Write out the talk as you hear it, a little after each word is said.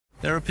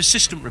There are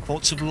persistent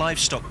reports of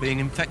livestock being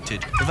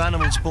infected, of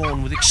animals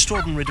born with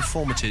extraordinary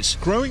deformities.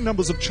 Growing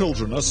numbers of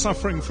children are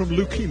suffering from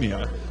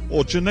leukemia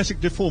or genetic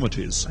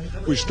deformities,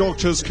 which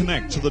doctors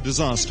connect to the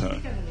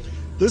disaster.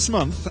 This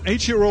month,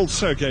 8-year-old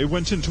Sergei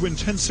went into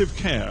intensive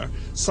care,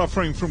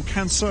 suffering from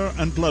cancer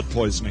and blood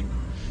poisoning.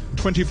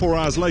 24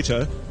 hours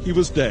later, he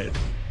was dead.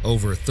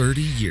 Over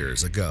 30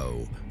 years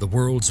ago, the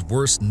world's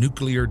worst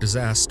nuclear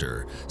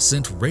disaster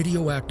sent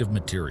radioactive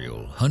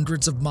material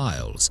hundreds of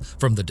miles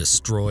from the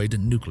destroyed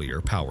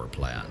nuclear power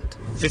plant.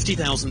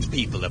 50,000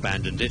 people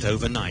abandoned it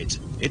overnight.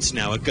 It's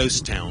now a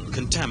ghost town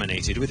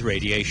contaminated with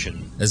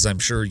radiation. As I'm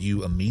sure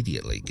you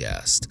immediately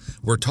guessed,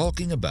 we're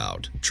talking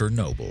about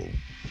Chernobyl.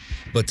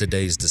 But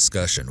today's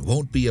discussion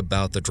won't be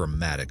about the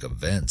dramatic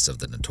events of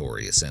the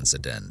notorious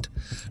incident,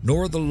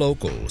 nor the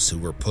locals who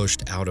were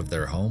pushed out of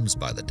their homes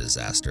by the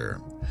disaster.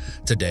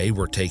 Today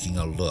we're taking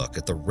a look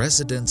at the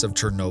residents of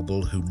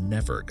Chernobyl who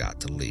never got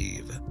to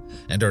leave,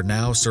 and are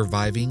now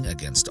surviving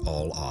against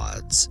all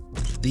odds: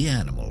 the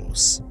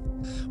animals.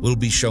 We'll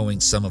be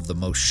showing some of the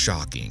most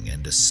shocking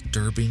and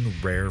disturbing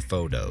rare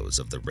photos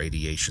of the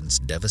radiation's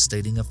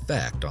devastating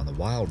effect on the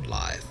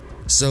wildlife.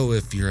 So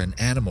if you're an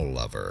animal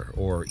lover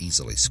or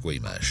easily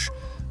squeamish,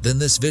 then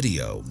this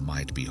video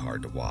might be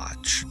hard to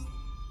watch.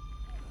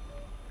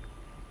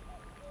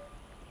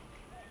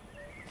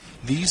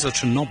 These are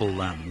Chernobyl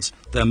lambs.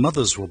 Their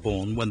mothers were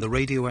born when the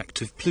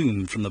radioactive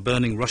plume from the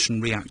burning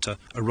Russian reactor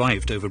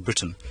arrived over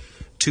Britain.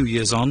 2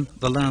 years on,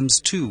 the lambs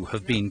too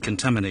have been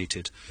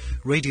contaminated.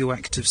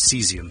 Radioactive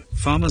cesium.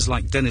 Farmers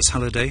like Dennis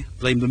Halliday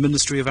blame the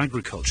Ministry of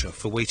Agriculture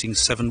for waiting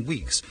 7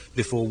 weeks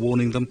before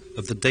warning them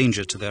of the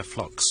danger to their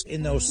flocks.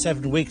 In those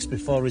 7 weeks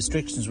before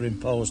restrictions were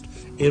imposed,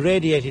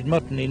 irradiated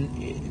mutton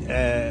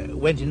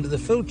went into the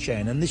food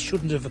chain, and this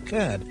shouldn't have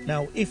occurred.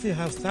 Now, if you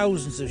have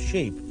thousands of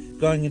sheep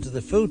going into the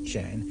food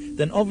chain,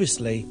 then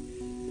obviously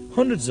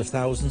hundreds of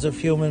thousands of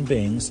human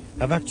beings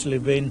have actually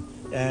been,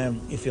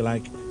 if you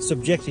like,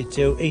 subjected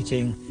to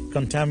eating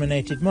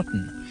contaminated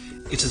mutton.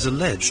 It is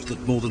alleged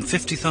that more than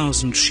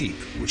 50,000 sheep,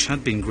 which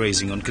had been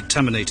grazing on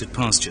contaminated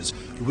pastures,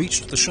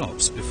 reached the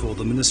shops before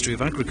the Ministry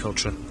of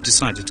Agriculture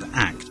decided to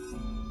act.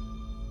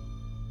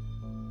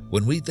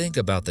 When we think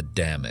about the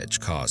damage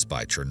caused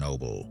by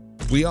Chernobyl,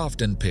 we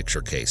often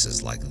picture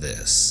cases like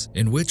this,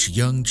 in which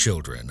young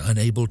children,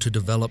 unable to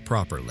develop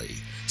properly,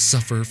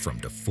 suffer from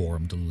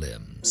deformed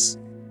limbs.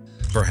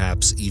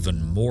 Perhaps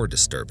even more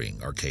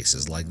disturbing are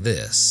cases like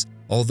this.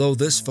 Although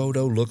this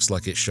photo looks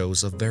like it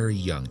shows a very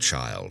young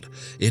child,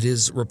 it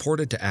is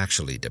reported to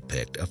actually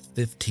depict a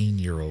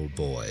 15-year-old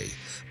boy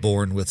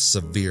born with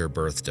severe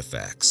birth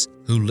defects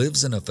who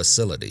lives in a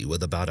facility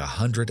with about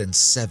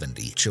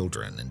 170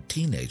 children and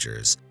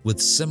teenagers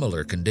with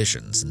similar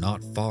conditions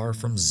not far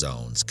from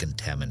zones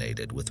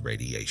contaminated with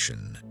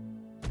radiation.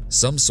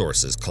 Some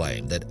sources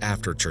claim that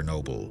after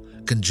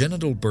Chernobyl,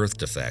 congenital birth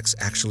defects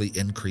actually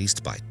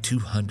increased by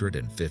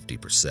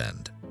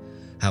 250%.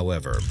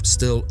 However,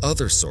 still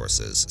other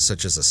sources,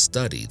 such as a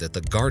study that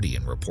The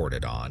Guardian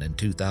reported on in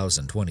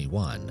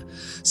 2021,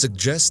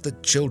 suggest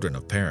that children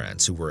of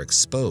parents who were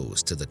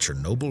exposed to the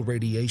Chernobyl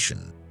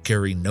radiation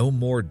carry no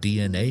more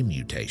DNA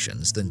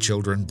mutations than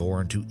children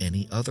born to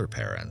any other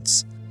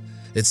parents.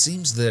 It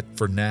seems that,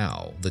 for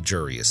now, the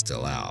jury is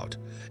still out,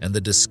 and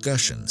the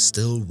discussion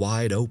still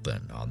wide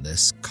open on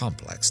this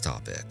complex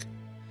topic.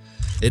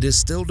 It is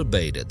still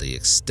debated the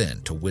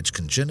extent to which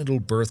congenital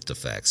birth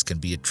defects can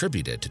be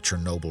attributed to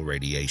Chernobyl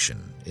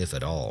radiation, if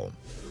at all.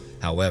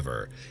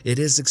 However, it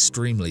is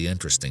extremely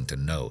interesting to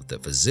note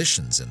that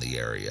physicians in the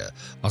area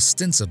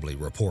ostensibly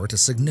report a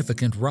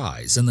significant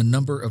rise in the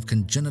number of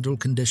congenital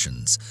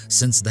conditions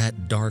since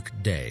that dark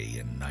day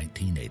in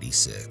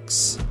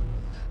 1986.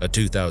 A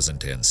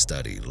 2010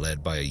 study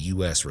led by a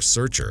U.S.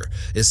 researcher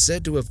is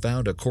said to have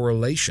found a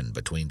correlation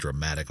between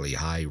dramatically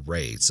high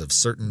rates of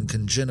certain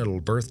congenital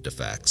birth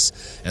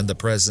defects and the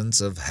presence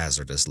of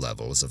hazardous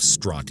levels of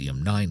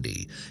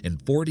strontium-90 in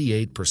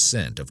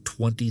 48% of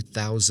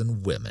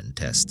 20,000 women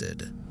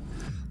tested.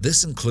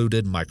 This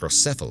included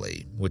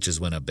microcephaly, which is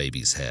when a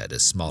baby's head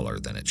is smaller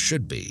than it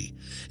should be,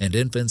 and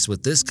infants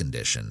with this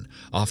condition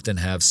often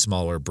have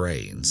smaller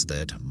brains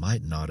that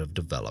might not have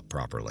developed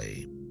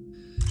properly.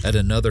 At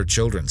another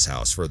children's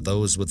house for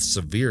those with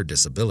severe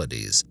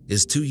disabilities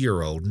is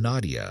 2-year-old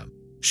Nadia.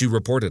 She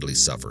reportedly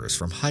suffers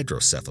from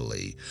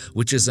hydrocephaly,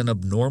 which is an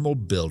abnormal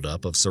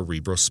buildup of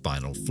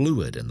cerebrospinal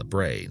fluid in the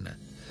brain.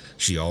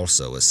 She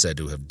also is said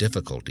to have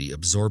difficulty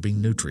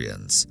absorbing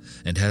nutrients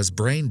and has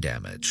brain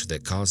damage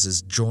that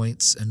causes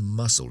joints and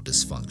muscle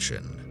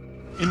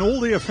dysfunction. In all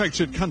the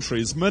affected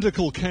countries,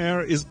 medical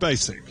care is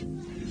basic.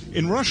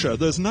 In Russia,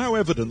 there's now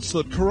evidence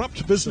that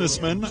corrupt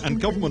businessmen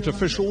and government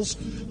officials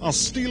are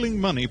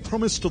stealing money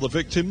promised to the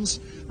victims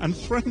and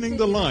threatening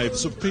the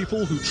lives of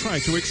people who try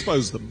to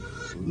expose them.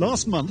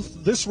 Last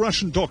month, this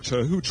Russian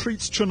doctor who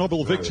treats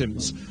Chernobyl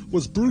victims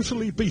was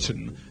brutally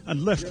beaten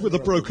and left with a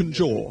broken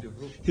jaw.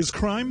 His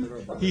crime?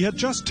 He had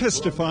just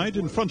testified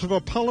in front of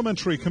a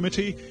parliamentary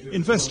committee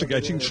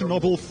investigating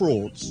Chernobyl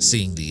frauds.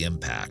 Seeing the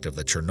impact of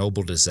the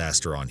Chernobyl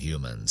disaster on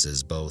humans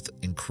is both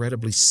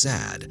incredibly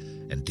sad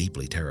and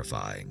deeply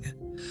terrifying.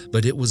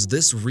 But it was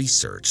this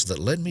research that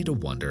led me to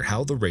wonder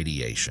how the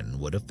radiation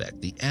would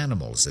affect the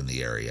animals in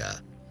the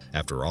area.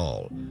 After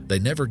all, they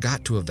never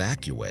got to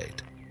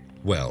evacuate.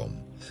 Well,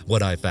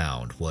 what I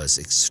found was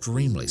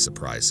extremely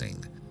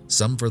surprising,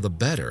 some for the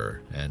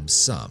better and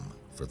some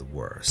for the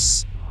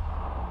worse.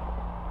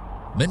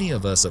 Many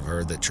of us have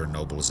heard that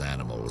Chernobyl's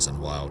animals and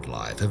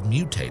wildlife have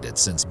mutated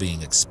since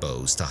being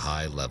exposed to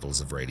high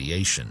levels of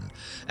radiation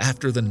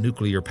after the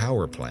nuclear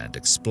power plant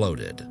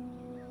exploded.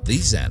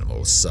 These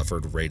animals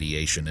suffered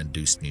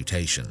radiation-induced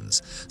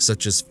mutations,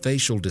 such as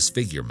facial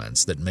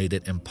disfigurements that made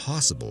it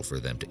impossible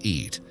for them to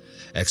eat,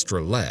 extra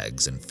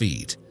legs and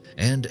feet,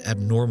 and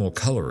abnormal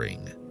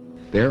coloring.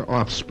 Their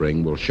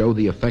offspring will show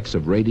the effects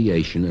of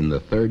radiation in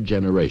the third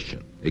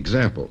generation.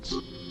 Examples: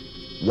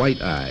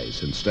 white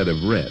eyes instead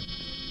of red,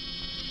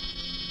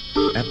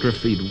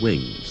 atrophied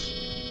wings,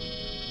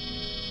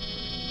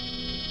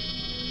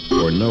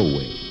 or no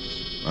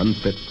wings,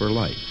 unfit for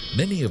life.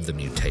 Many of the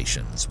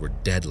mutations were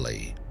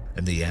deadly,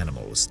 and the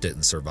animals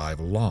didn't survive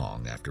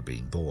long after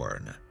being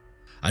born.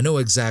 I know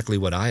exactly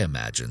what I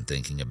imagined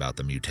thinking about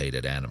the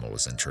mutated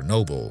animals in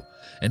Chernobyl,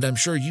 and I'm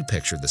sure you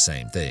pictured the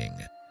same thing.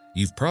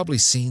 You've probably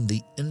seen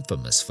the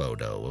infamous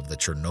photo of the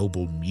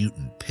Chernobyl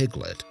mutant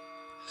piglet.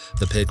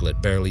 The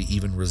piglet barely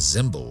even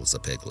resembles a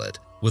piglet,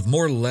 with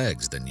more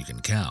legs than you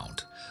can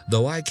count,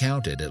 though I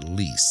counted at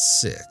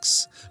least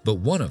 6, but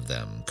one of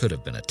them could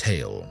have been a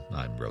tail,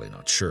 I'm really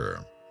not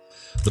sure.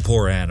 The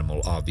poor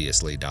animal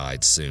obviously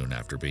died soon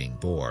after being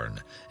born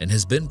and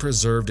has been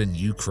preserved in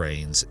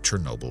Ukraine's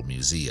Chernobyl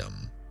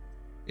Museum.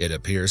 It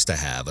appears to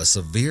have a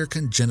severe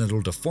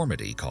congenital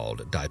deformity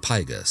called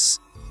dipygus.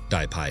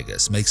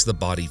 Dipygus makes the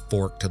body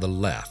fork to the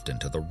left and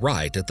to the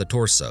right at the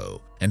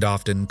torso and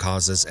often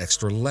causes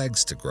extra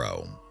legs to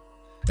grow.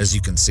 As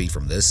you can see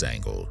from this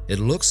angle, it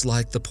looks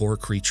like the poor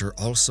creature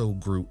also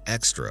grew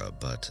extra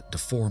but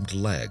deformed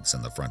legs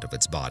in the front of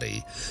its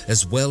body,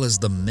 as well as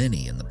the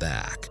many in the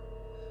back.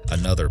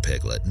 Another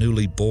piglet,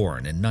 newly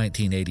born in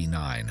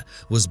 1989,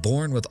 was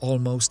born with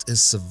almost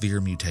as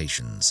severe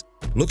mutations.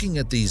 Looking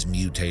at these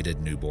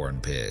mutated newborn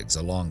pigs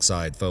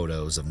alongside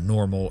photos of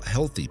normal,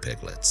 healthy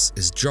piglets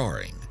is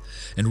jarring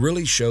and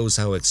really shows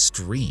how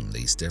extreme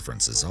these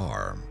differences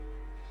are.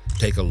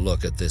 Take a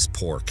look at this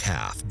poor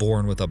calf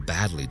born with a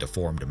badly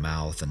deformed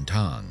mouth and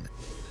tongue.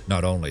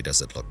 Not only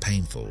does it look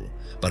painful,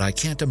 but I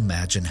can't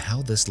imagine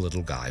how this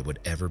little guy would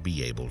ever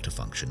be able to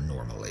function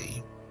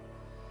normally.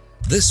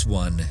 This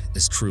one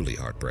is truly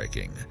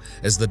heartbreaking,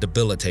 as the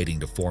debilitating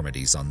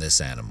deformities on this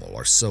animal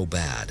are so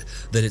bad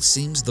that it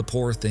seems the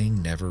poor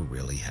thing never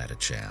really had a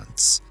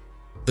chance.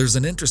 There's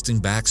an interesting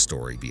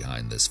backstory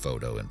behind this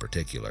photo in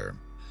particular.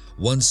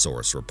 One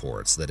source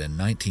reports that in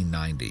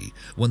 1990,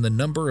 when the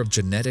number of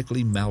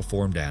genetically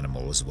malformed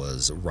animals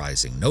was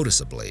rising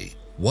noticeably,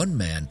 one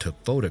man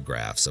took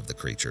photographs of the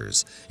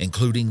creatures,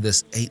 including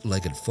this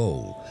 8-legged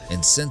foal,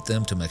 and sent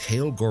them to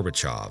Mikhail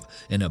Gorbachev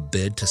in a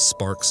bid to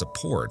spark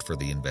support for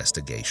the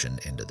investigation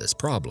into this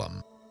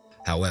problem.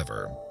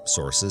 However,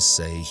 sources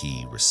say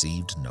he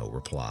received no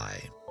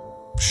reply.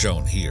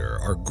 Shown here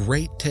are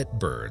great tit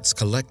birds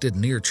collected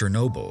near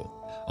Chernobyl.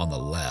 On the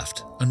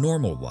left, a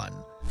normal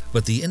one,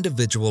 but the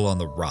individual on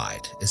the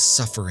right is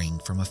suffering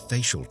from a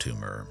facial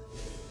tumor.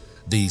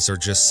 These are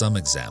just some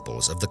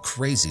examples of the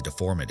crazy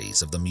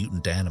deformities of the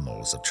mutant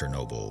animals of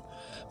Chernobyl,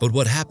 but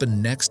what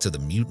happened next to the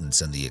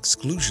mutants in the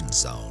exclusion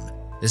zone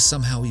is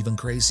somehow even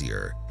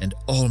crazier and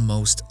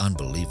almost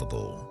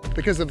unbelievable.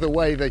 Because of the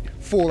way the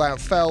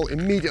fallout fell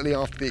immediately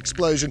after the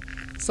explosion,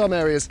 some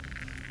areas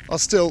are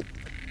still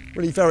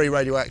really very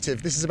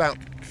radioactive. This is about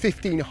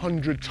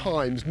 1,500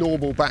 times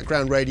normal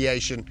background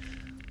radiation.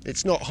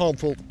 It's not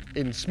harmful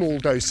in small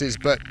doses,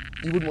 but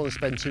you wouldn't want to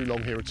spend too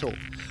long here at all.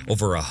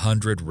 Over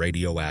 100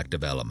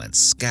 radioactive elements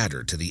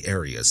scattered to the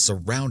areas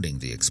surrounding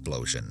the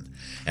explosion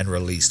and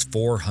released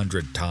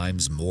 400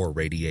 times more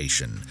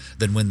radiation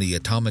than when the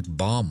atomic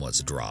bomb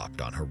was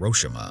dropped on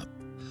Hiroshima.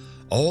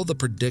 All the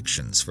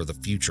predictions for the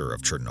future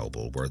of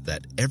Chernobyl were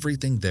that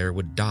everything there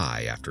would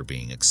die after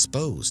being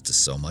exposed to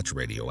so much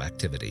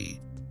radioactivity,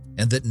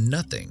 and that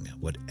nothing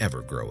would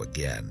ever grow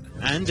again.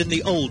 And in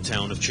the old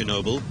town of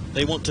Chernobyl,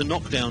 they want to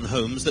knock down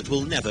homes that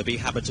will never be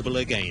habitable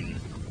again.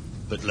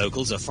 But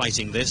locals are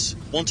fighting this,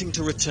 wanting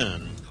to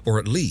return. Or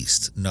at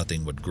least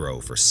nothing would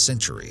grow for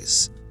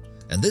centuries.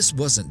 And this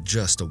wasn't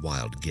just a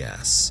wild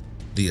guess.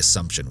 The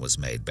assumption was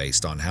made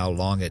based on how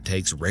long it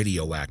takes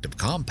radioactive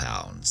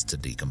compounds to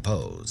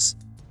decompose.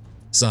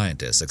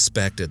 Scientists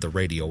expected the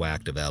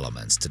radioactive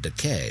elements to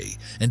decay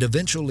and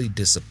eventually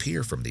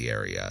disappear from the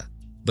area.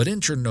 But in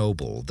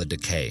Chernobyl, the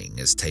decaying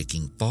is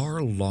taking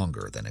far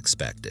longer than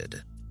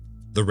expected.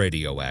 The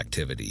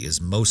radioactivity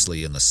is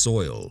mostly in the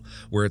soil,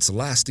 where it's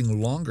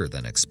lasting longer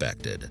than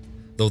expected.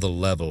 though the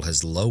level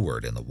has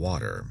lowered in the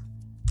water.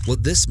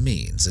 What this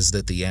means is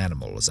that the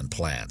animals and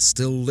plants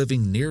still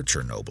living near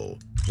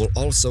Chernobyl will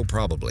also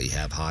probably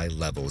have high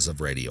levels of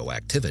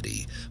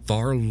radioactivity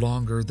far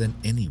longer than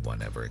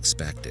anyone ever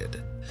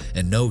expected,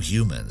 and no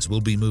humans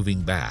will be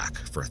moving back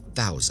for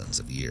thousands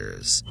of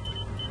years.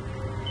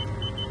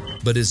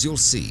 But as you'll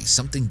see,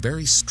 something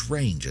very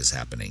strange is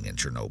happening in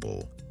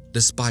Chernobyl,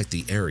 despite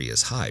the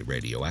area's high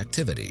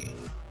radioactivity.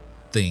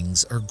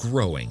 Things are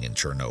growing in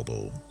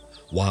Chernobyl.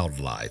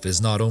 Wildlife is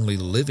not only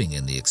living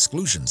in the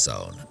exclusion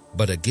zone,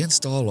 but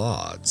against all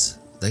odds,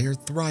 they are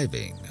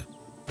thriving.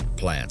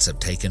 Plants have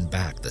taken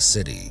back the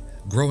city,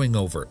 growing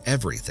over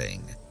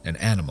everything, and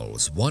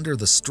animals wander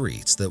the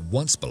streets that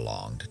once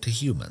belonged to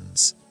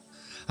humans.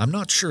 I'm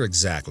not sure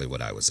exactly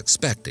what I was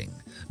expecting.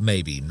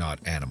 Maybe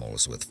not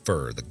animals with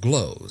fur that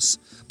glows,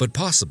 but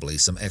possibly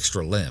some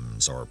extra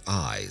limbs or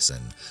eyes,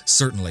 and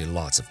certainly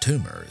lots of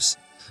tumors.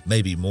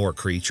 Maybe more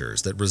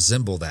creatures that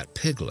resemble that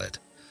piglet.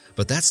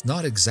 But that's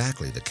not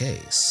exactly the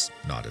case,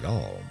 not at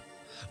all.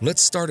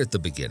 Let's start at the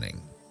beginning.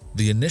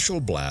 The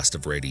initial blast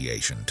of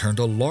radiation turned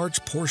a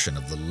large portion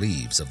of the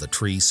leaves of the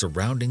trees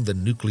surrounding the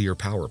nuclear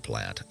power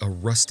plant a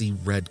rusty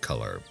red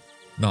color.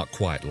 Not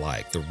quite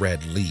like the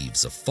red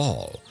leaves of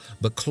fall,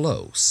 but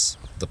close.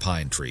 The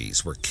pine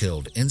trees were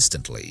killed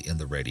instantly in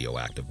the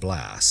radioactive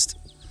blast.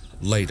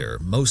 Later,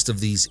 most of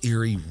these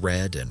eerie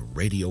red and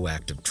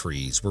radioactive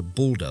trees were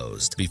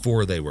bulldozed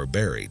before they were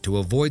buried to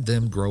avoid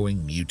them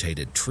growing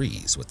mutated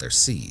trees with their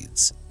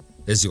seeds.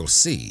 As you'll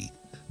see,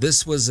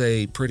 this was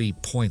a pretty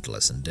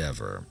pointless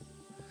endeavor.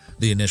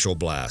 The initial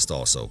blast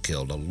also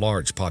killed a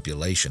large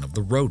population of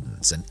the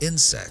rodents and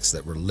insects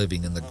that were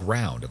living in the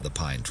ground of the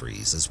pine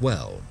trees as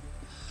well.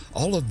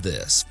 All of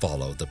this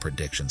followed the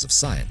predictions of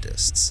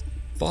scientists.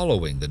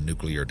 Following the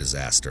nuclear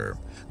disaster,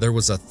 there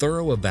was a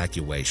thorough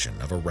evacuation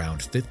of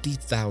around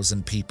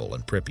 50,000 people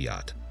in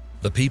Pripyat.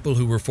 The people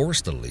who were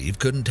forced to leave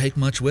couldn't take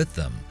much with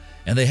them,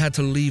 and they had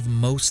to leave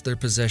most their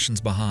possessions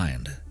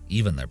behind,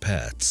 even their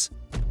pets.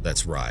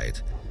 That's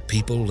right,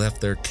 people left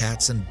their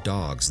cats and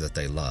dogs that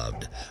they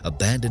loved,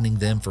 abandoning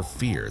them for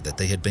fear that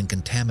they had been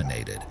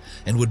contaminated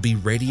and would be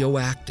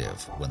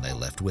radioactive when they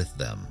left with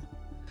them.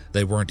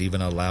 They weren't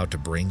even allowed to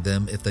bring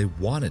them if they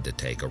wanted to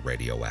take a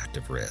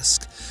radioactive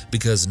risk,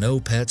 because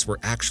no pets were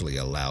actually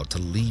allowed to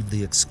leave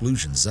the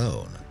exclusion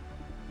zone.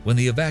 When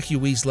the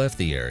evacuees left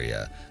the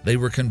area, they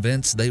were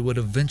convinced they would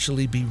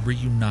eventually be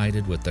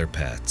reunited with their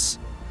pets.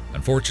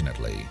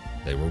 Unfortunately,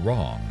 they were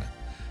wrong,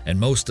 and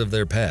most of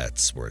their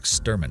pets were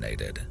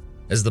exterminated.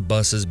 As the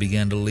buses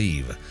began to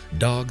leave,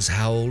 dogs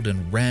howled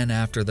and ran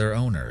after their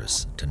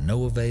owners, to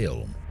no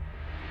avail.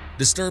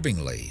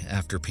 Disturbingly,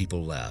 after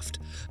people left,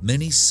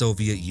 many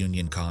Soviet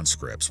Union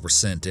conscripts were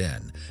sent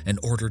in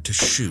order to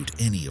shoot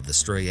any of the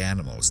stray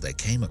animals they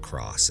came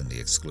across in the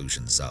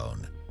exclusion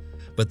zone.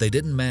 But they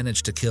didn't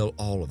manage to kill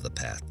all of the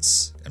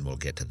pets, and we'll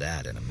get to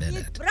that in a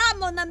minute.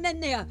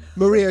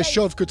 Maria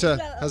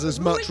Shovkuta has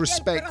as much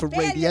respect for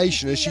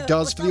radiation as she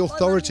does for the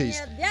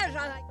authorities.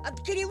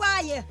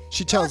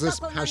 She tells us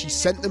how she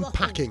sent them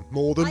packing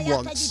more than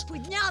once.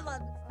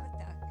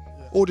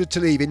 Ordered to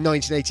leave in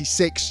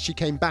 1986, she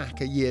came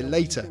back a year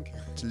later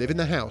to live in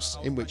the house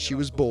in which she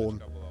was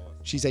born.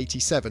 She's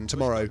 87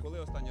 tomorrow.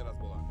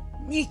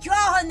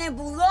 Нічого не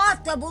було,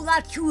 то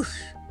була чуш.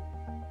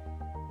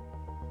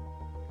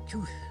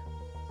 Чуш.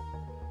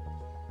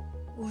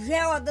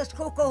 Уже от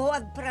сколько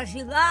год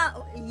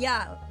прожила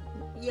я,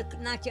 як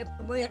наче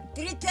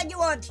 30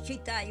 год,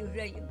 считай,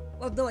 уже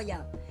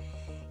одоя.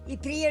 І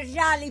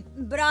приїжджали,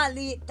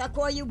 брали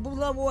такою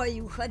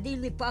булавою,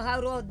 ходили по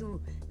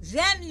городу,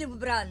 землю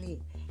брали.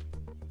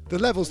 The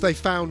levels they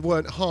found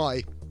weren't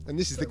high, and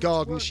this is the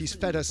garden she's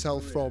fed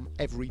herself from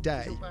every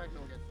day.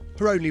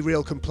 Her only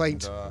real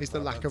complaint is the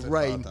lack of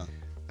rain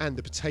and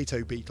the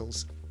potato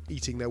beetles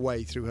eating their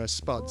way through her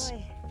spuds.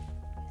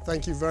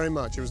 Thank you very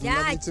much. It was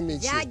lovely to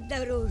meet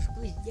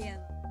you.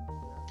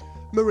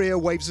 Maria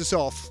waves us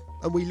off,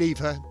 and we leave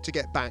her to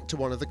get back to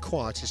one of the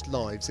quietest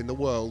lives in the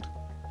world.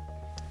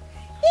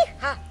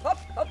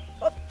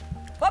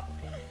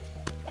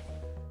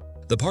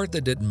 The part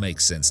that didn't make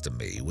sense to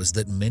me was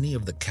that many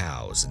of the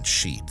cows and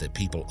sheep that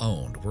people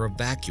owned were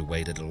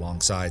evacuated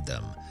alongside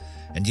them,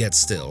 and yet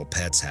still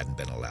pets hadn't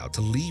been allowed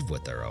to leave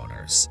with their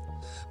owners.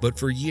 But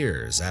for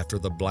years after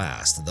the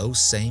blast, those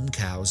same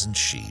cows and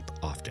sheep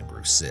often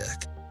grew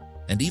sick,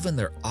 and even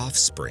their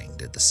offspring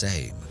did the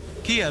same.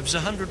 Kiev's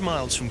 100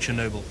 miles from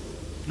Chernobyl.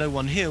 No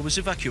one here was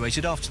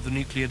evacuated after the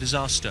nuclear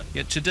disaster,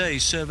 yet today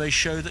surveys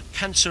show that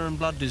cancer and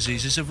blood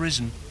diseases have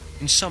risen,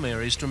 in some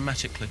areas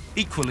dramatically.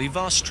 Equally,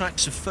 vast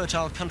tracts of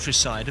fertile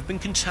countryside have been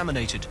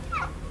contaminated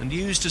and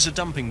used as a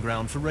dumping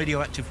ground for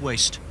radioactive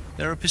waste.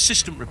 There are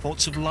persistent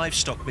reports of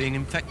livestock being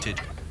infected,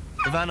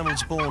 of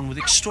animals born with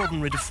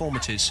extraordinary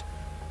deformities,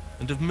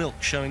 and of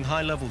milk showing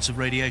high levels of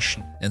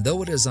radiation. And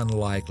though it is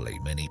unlikely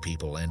many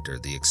people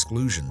entered the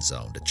exclusion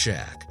zone to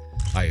check,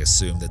 I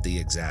assume that the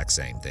exact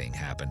same thing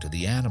happened to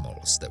the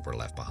animals that were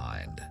left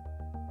behind.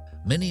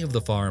 Many of the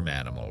farm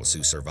animals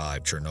who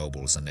survived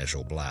Chernobyl's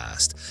initial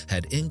blast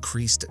had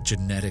increased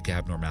genetic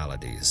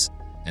abnormalities,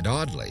 And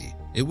oddly,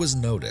 it was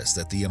noticed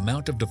that the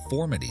amount of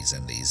deformities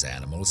in these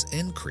animals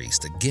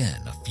increased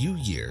again a few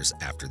years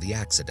after the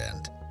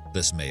accident.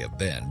 This may have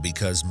been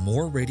because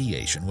more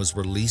radiation was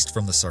released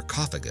from the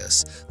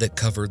sarcophagus that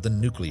covered the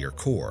nuclear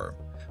core,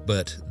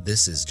 but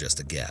this is just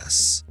a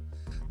guess.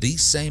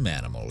 These same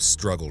animals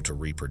struggled to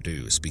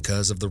reproduce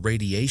because of the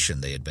radiation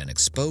they had been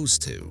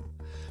exposed to.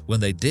 When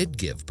they did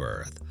give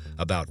birth,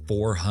 about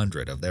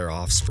 400 of their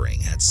offspring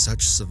had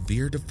such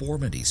severe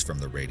deformities from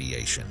the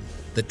radiation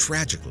that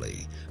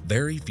tragically,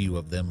 very few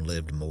of them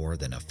lived more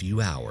than a few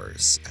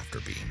hours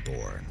after being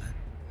born.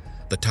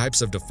 The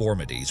types of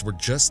deformities were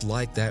just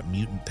like that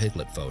mutant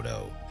piglet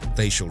photo: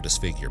 facial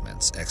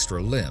disfigurements,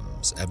 extra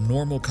limbs,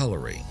 abnormal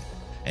coloring,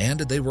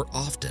 and they were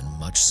often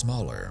much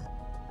smaller.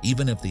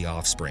 Even if the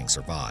offspring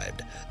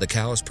survived, the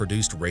cows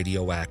produced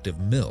radioactive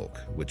milk,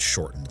 which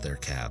shortened their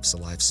calves'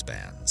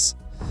 lifespans.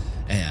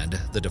 And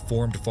the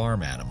deformed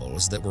farm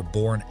animals that were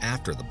born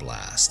after the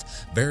blast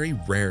very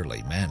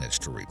rarely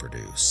managed to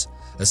reproduce,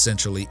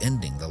 essentially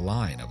ending the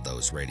line of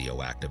those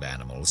radioactive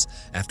animals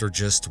after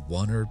just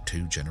 1 or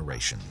 2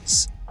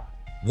 generations.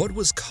 What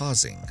was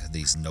causing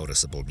these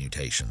noticeable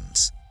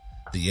mutations?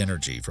 The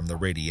energy from the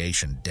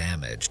radiation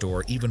damaged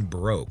or even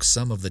broke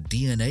some of the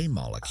DNA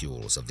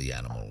molecules of the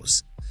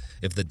animals.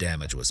 If the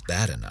damage was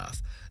bad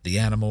enough, the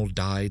animal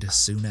died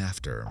soon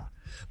after.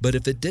 But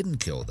if it didn't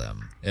kill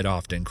them, it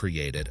often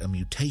created a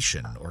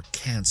mutation or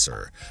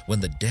cancer when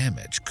the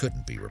damage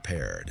couldn't be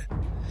repaired.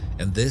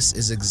 And this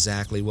is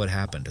exactly what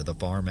happened to the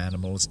farm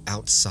animals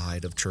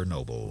outside of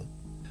Chernobyl.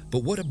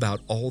 But what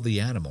about all the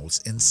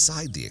animals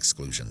inside the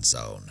exclusion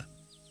zone?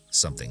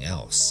 Something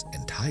else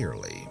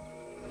entirely.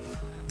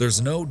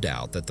 There's no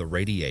doubt that the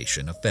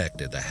radiation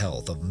affected the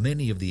health of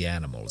many of the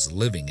animals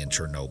living in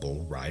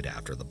Chernobyl right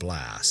after the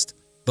blast.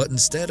 But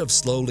instead of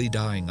slowly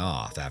dying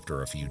off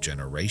after a few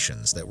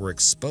generations that were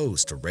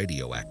exposed to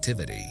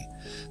radioactivity,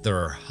 there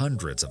are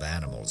hundreds of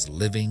animals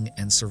living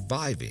and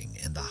surviving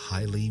in the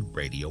highly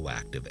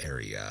radioactive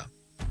area.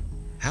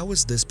 How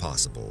is this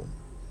possible?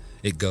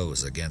 It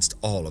goes against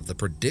all of the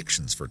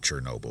predictions for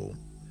Chernobyl.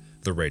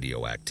 The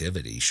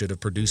radioactivity should have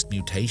produced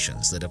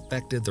mutations that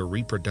affected the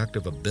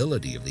reproductive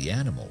ability of the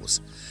animals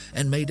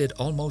and made it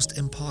almost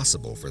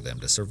impossible for them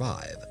to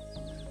survive.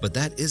 But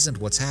that isn't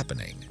what's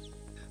happening.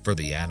 For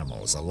the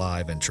animals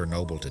alive in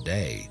Chernobyl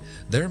today,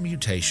 their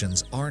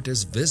mutations aren't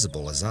as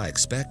visible as I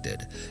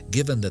expected,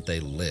 given that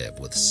they live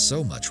with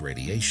so much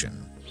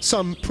radiation.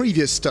 Some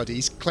previous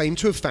studies claim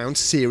to have found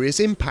serious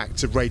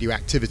impacts of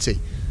radioactivity,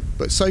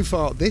 but so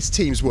far this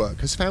team's work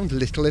has found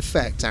little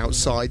effect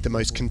outside the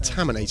most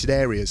contaminated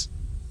areas.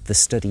 The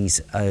studies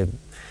are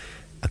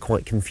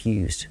quite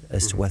confused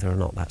as to whether or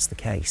not that's the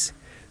case.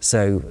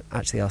 So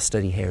actually our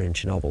study here in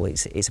Chernobyl,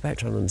 it's about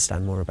trying to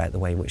understand more about the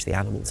way in which the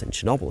animals in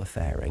Chernobyl are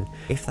faring.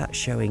 If that's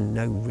showing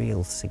no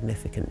real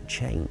significant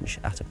change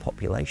at a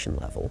population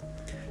level,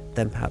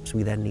 then perhaps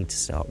we then need to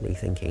start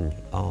rethinking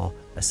our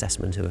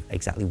assessment of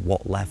exactly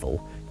what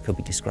level could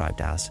be described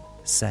as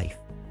safe.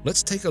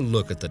 Let's take a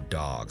look at the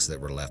dogs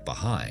that were left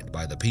behind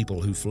by the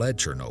people who fled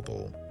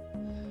Chernobyl.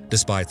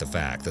 Despite the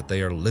fact that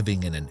they are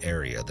living in an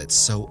area that's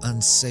so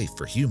unsafe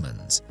for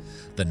humans,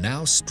 the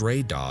now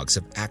stray dogs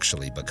have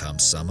actually become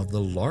some of the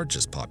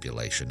largest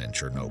population in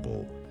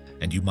Chernobyl,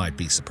 and you might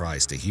be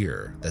surprised to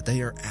hear that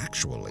they are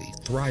actually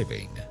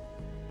thriving.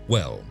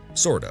 Well,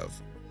 sort of.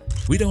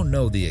 We don't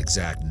know the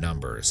exact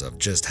numbers of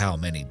just how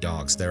many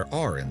dogs there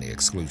are in the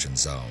exclusion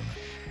zone,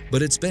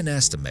 but it's been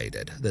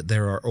estimated that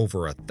there are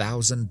over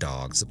 1,000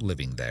 dogs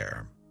living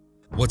there.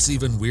 What's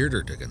even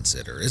weirder to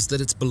consider is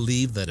that it's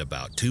believed that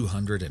about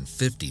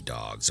 250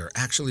 dogs are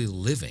actually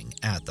living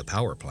at the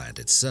power plant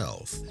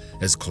itself,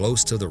 as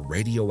close to the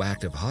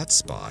radioactive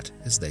hotspot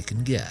as they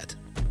can get.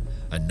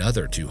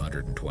 Another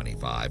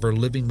 225 are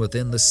living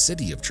within the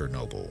city of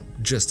Chernobyl,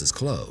 just as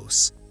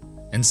close.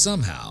 And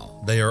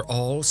somehow, they are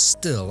all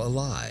still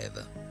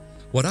alive.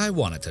 What I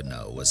wanted to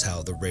know was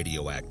how the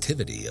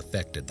radioactivity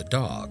affected the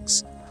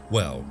dogs.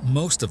 Well,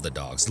 most of the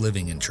dogs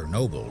living in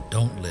Chernobyl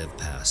don't live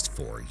past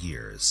 4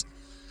 years.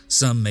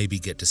 Some maybe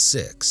get to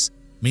 6,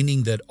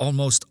 meaning that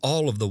almost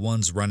all of the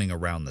ones running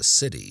around the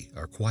city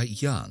are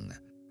quite young.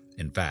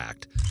 In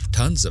fact,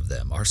 tons of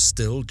them are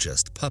still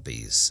just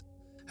puppies.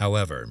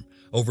 However,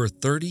 over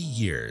 30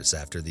 years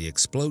after the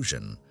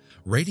explosion,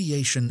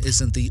 radiation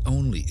isn't the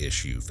only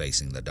issue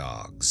facing the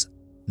dogs.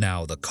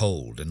 Now the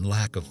cold and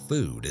lack of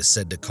food is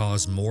said to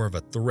cause more of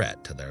a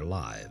threat to their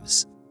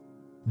lives.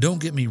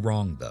 Don't get me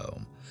wrong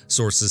though,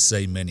 sources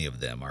say many of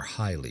them are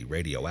highly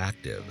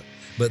radioactive,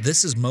 but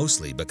this is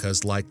mostly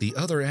because, like the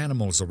other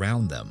animals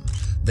around them,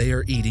 they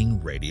are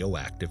eating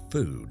radioactive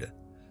food.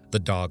 The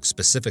dogs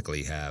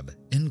specifically have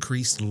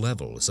increased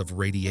levels of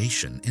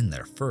radiation in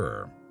their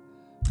fur.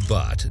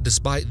 But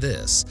despite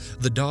this,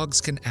 the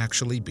dogs can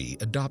actually be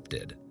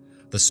adopted.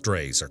 The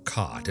strays are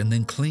caught and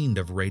then cleaned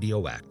of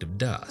radioactive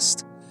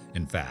dust.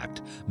 In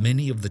fact,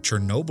 many of the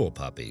Chernobyl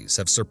puppies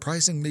have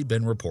surprisingly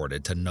been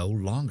reported to no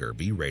longer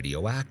be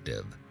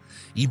radioactive,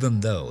 even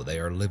though they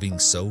are living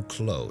so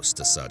close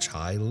to such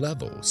high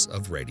levels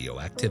of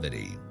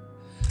radioactivity.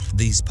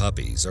 These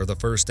puppies are the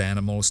first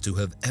animals to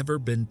have ever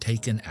been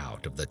taken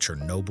out of the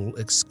Chernobyl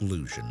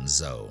exclusion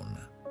zone.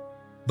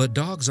 But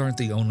dogs aren't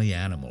the only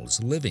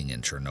animals living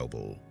in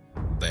Chernobyl.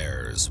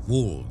 Bears,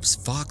 wolves,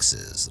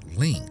 foxes,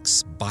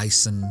 lynx,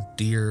 bison,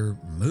 deer,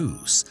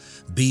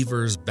 moose,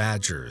 beavers,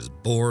 badgers,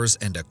 boars,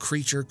 and a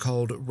creature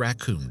called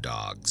raccoon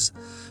dogs,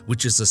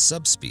 which is a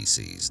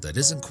subspecies that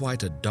isn't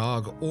quite a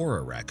dog or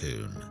a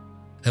raccoon,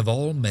 have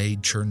all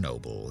made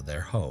Chernobyl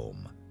their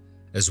home.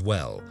 As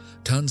well,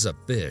 tons of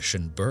fish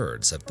and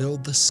birds have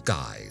filled the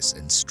skies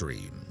and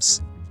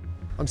streams.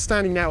 I'm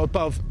standing now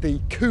above the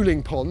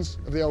cooling ponds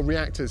of the old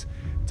reactors.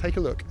 Take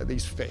a look at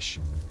these fish.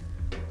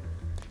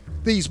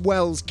 These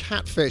Wells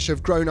catfish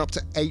have grown up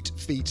to 8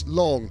 feet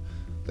long.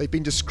 They've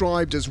been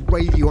described as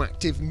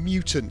radioactive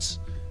mutants.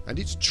 And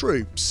it's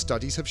true,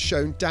 studies have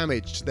shown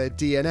damage to their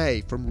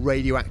DNA from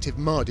radioactive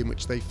mud in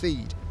which they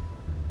feed.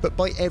 But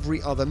by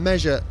every other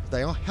measure,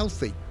 they are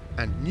healthy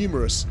and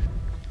numerous.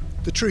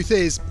 The truth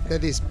is, they're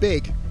this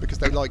big because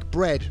they like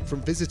bread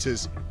from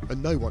visitors,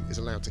 and no one is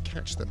allowed to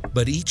catch them.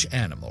 But each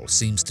animal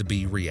seems to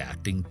be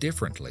reacting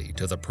differently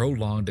to the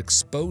prolonged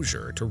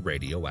exposure to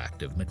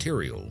radioactive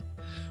material,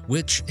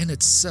 which in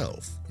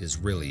itself is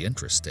really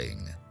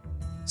interesting.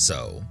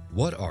 So,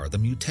 what are the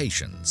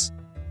mutations?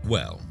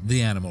 Well,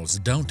 the animals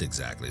don't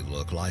exactly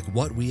look like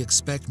what we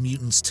expect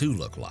mutants to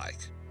look like.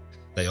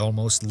 They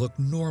almost look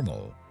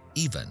normal,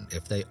 even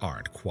if they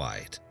aren't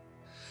quite.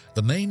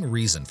 The main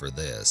reason for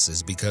this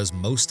is because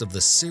most of the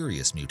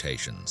serious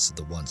mutations,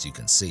 the ones you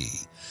can see,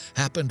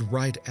 happened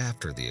right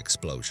after the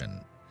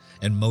explosion,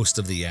 and most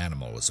of the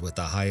animals with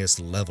the highest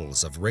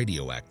levels of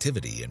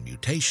radioactivity and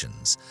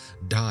mutations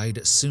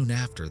died soon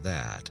after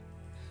that.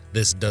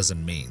 This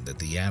doesn't mean that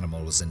the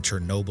animals in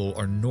Chernobyl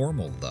are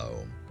normal,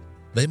 though.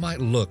 They might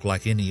look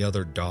like any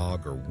other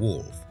dog or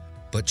wolf,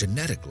 but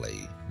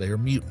genetically they are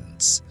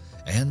mutants,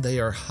 and they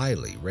are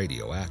highly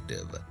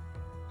radioactive.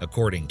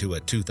 According to a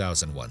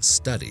 2001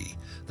 study,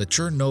 the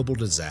Chernobyl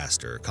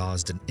disaster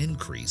caused an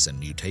increase in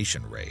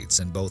mutation rates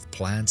in both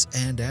plants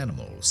and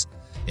animals,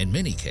 in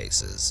many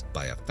cases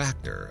by a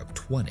factor of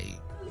 20.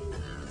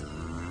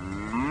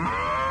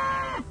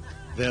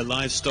 Their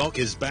livestock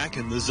is back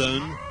in the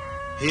zone.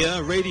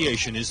 Here,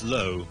 radiation is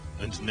low,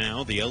 and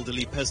now the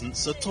elderly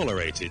peasants are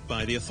tolerated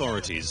by the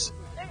authorities.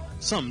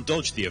 Some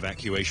dodged the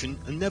evacuation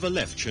and never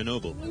left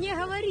Chernobyl.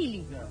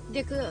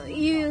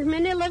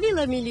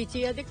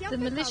 The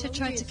militia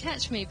tried to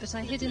catch me, but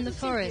I hid in the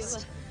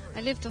forest.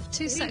 I lived off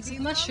 2 sacks of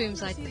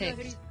mushrooms I'd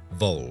picked.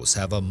 Voles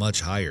have a much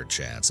higher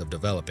chance of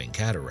developing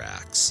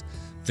cataracts.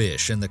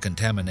 Fish in the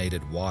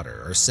contaminated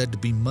water are said to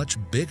be much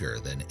bigger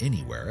than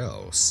anywhere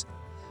else.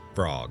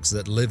 Frogs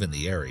that live in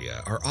the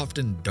area are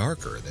often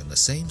darker than the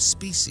same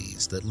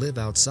species that live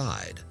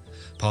outside,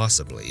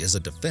 possibly as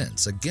a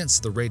defense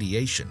against the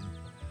radiation.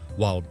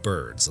 While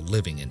birds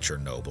living in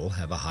Chernobyl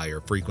have a higher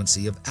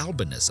frequency of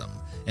albinism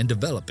and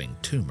developing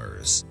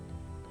tumors.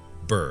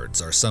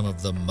 Birds are some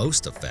of the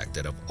most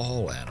affected of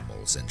all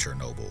animals in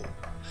Chernobyl.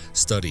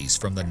 Studies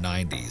from the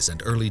 90s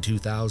and early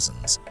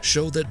 2000s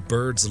show that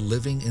birds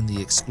living in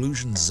the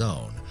exclusion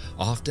zone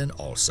often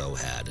also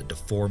had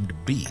deformed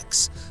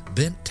beaks,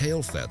 bent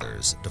tail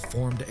feathers,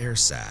 deformed air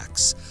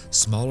sacs,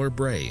 smaller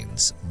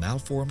brains,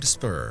 malformed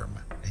sperm,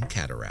 and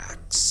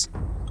cataracts.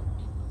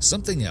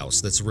 Something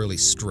else that's really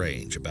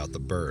strange about the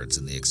birds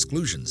in the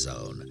exclusion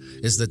zone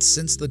is that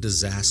since the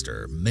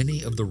disaster,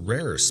 many of the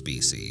rarer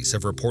species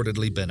have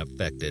reportedly been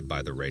affected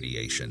by the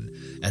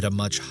radiation at a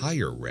much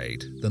higher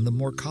rate than the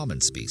more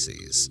common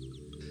species.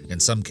 In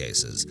some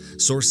cases,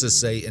 sources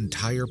say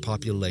entire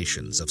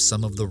populations of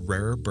some of the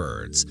rarer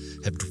birds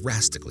have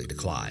drastically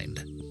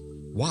declined.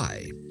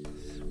 Why?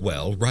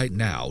 Well, right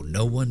now,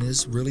 no one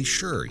is really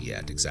sure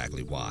yet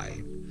exactly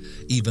why.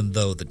 Even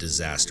though the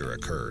disaster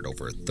occurred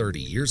over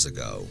 30 years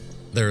ago,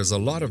 there is a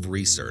lot of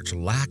research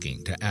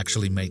lacking to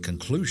actually make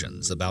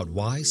conclusions about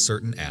why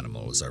certain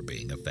animals are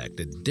being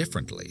affected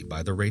differently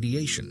by the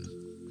radiation.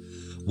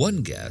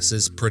 One guess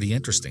is pretty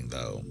interesting,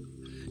 though.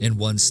 In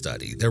one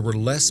study, there were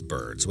less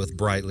birds with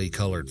brightly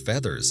colored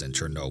feathers in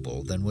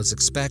Chernobyl than was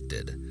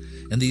expected,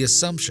 and the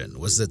assumption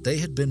was that they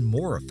had been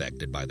more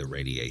affected by the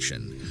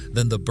radiation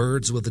than the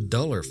birds with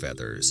duller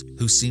feathers,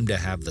 who seemed to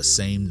have the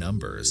same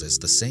numbers as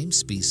the same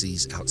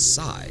species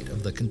outside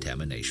of the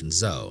contamination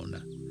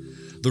zone.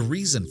 The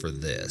reason for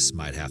this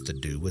might have to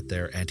do with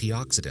their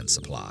antioxidant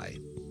supply.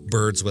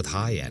 Birds with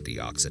high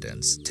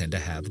antioxidants tend to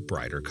have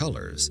brighter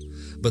colors,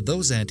 but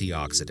those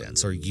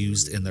antioxidants are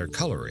used in their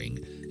coloring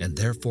and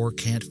therefore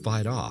can't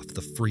fight off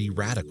the free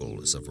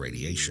radicals of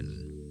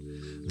radiation.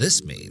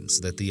 This means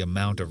that the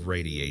amount of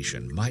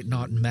radiation might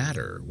not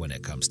matter when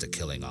it comes to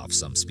killing off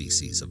some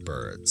species of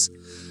birds,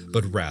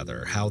 but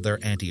rather how their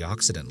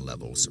antioxidant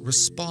levels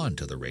respond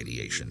to the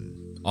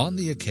radiation. On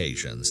the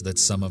occasions that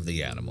some of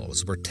the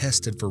animals were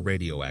tested for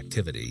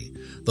radioactivity,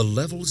 the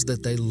levels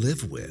that they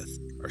live with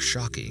are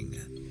shocking.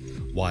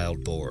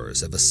 Wild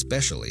boars have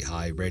especially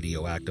high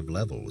radioactive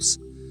levels.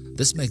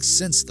 This makes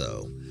sense,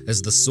 though,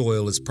 as the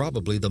soil is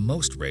probably the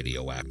most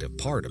radioactive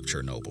part of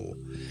Chernobyl,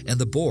 and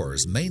the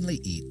boars mainly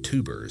eat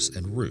tubers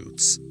and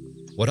roots.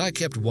 What I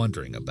kept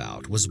wondering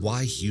about was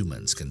why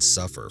humans can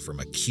suffer from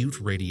acute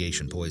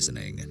radiation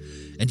poisoning,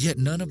 and yet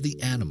none of the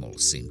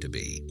animals seem to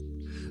be.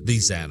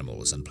 These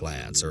animals and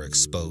plants are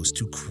exposed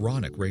to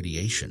chronic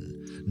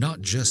radiation,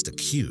 not just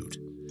acute,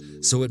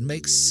 so it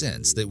makes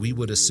sense that we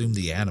would assume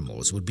the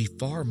animals would be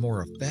far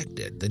more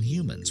affected than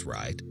humans,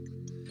 right?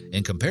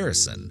 In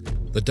comparison,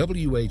 the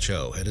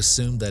WHO had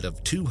assumed that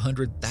of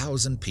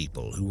 200,000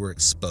 people who were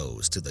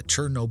exposed to the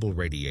Chernobyl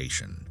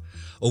radiation,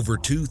 over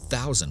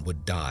 2,000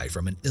 would die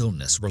from an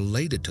illness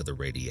related to the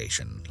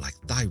radiation, like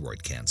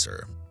thyroid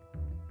cancer.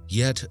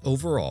 Yet,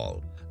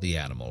 overall, the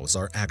animals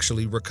are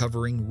actually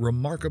recovering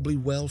remarkably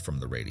well from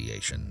the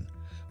radiation,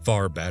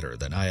 far better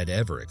than I had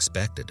ever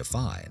expected to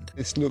find.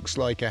 This looks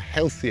like a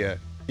healthier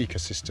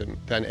ecosystem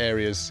than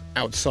areas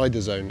outside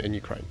the zone in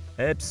Ukraine.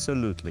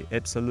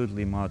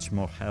 Absolutely much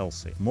more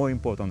healthy. More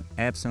important,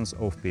 absence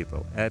of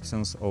people,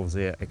 absence of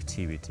their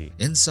activity.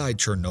 Inside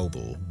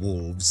Chernobyl,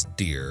 wolves,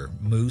 deer,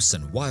 moose,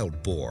 and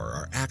wild boar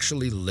are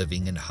actually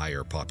living in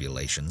higher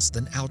populations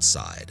than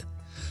outside,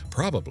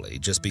 probably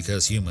just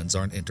because humans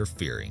aren't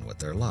interfering with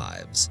their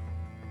lives.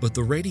 But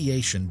the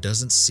radiation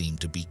doesn't seem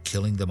to be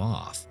killing them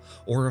off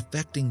or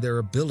affecting their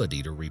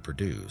ability to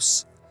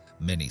reproduce.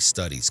 Many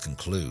studies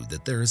conclude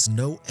that there is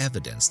no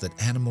evidence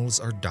that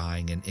animals are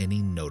dying in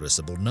any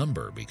noticeable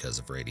number because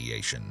of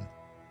radiation,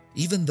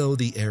 even though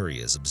the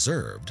areas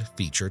observed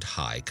featured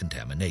high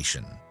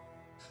contamination.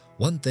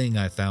 One thing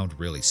I found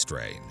really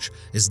strange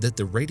is that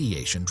the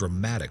radiation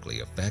dramatically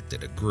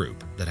affected a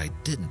group that I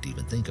didn't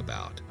even think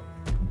about: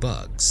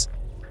 bugs.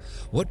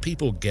 What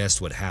people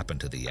guessed would happen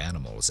to the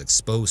animals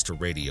exposed to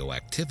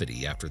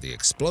radioactivity after the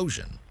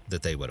explosion,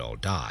 that they would all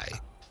die,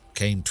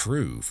 came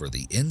true for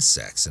the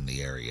insects in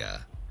the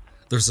area.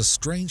 There's a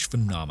strange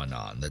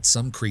phenomenon that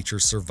some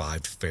creatures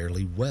survived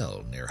fairly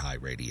well near high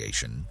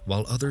radiation,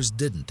 while others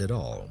didn't at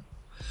all.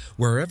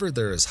 Wherever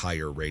there is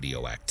higher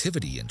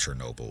radioactivity in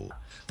Chernobyl,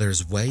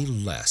 there's way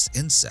less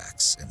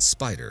insects and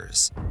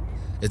spiders.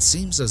 It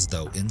seems as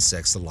though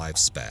insects'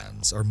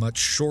 lifespans are much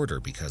shorter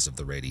because of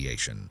the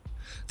radiation.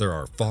 There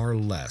are far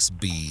less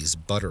bees,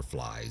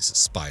 butterflies,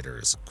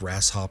 spiders,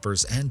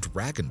 grasshoppers, and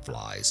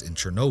dragonflies in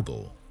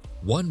Chernobyl.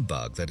 One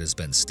bug that has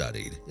been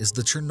studied is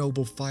the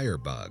Chernobyl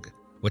firebug,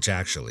 which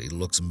actually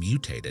looks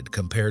mutated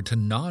compared to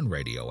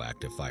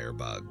non-radioactive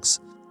firebugs.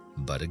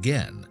 But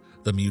again,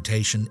 the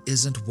mutation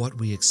isn't what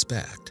we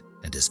expect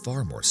and is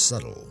far more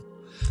subtle.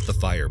 The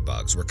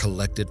firebugs were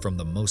collected from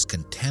the most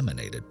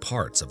contaminated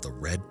parts of the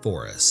red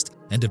forest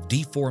and have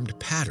deformed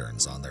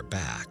patterns on their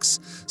backs,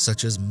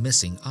 such as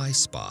missing eye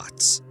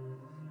spots.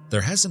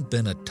 There hasn't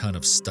been a ton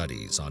of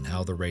studies on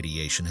how the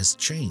radiation has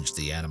changed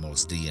the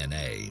animal's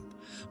DNA,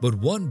 but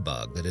one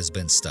bug that has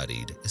been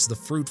studied is the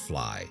fruit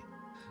fly.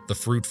 The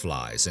fruit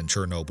flies in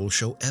Chernobyl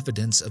show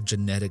evidence of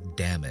genetic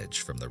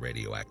damage from the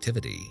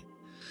radioactivity.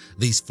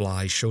 These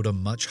flies showed a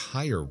much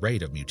higher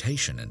rate of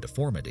mutation and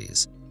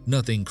deformities.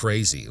 Nothing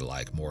crazy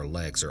like more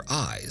legs or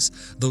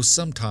eyes, though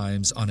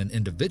sometimes on an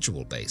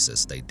individual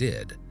basis they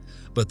did,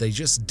 but they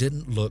just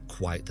didn't look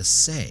quite the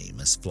same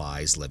as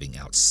flies living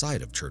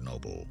outside of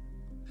Chernobyl.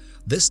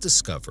 This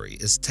discovery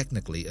is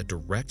technically a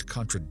direct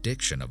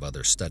contradiction of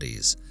other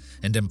studies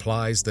and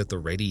implies that the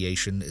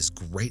radiation is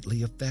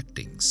greatly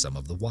affecting some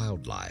of the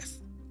wildlife.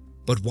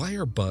 But why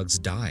are bugs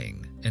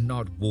dying and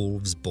not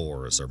wolves,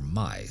 boars, or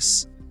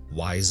mice?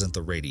 Why isn't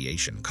the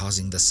radiation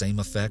causing the same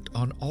effect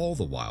on all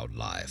the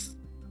wildlife?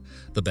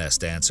 The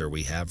best answer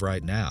we have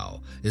right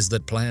now is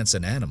that plants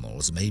and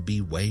animals may be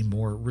way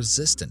more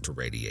resistant to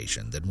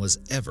radiation than was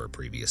ever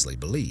previously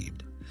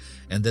believed,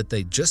 and that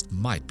they just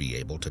might be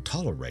able to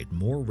tolerate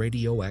more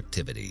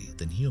radioactivity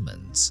than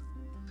humans.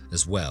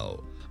 As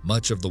well,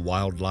 much of the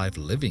wildlife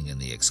living in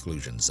the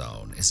exclusion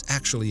zone is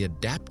actually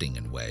adapting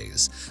in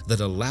ways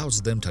that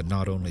allows them to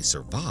not only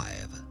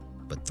survive,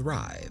 but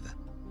thrive.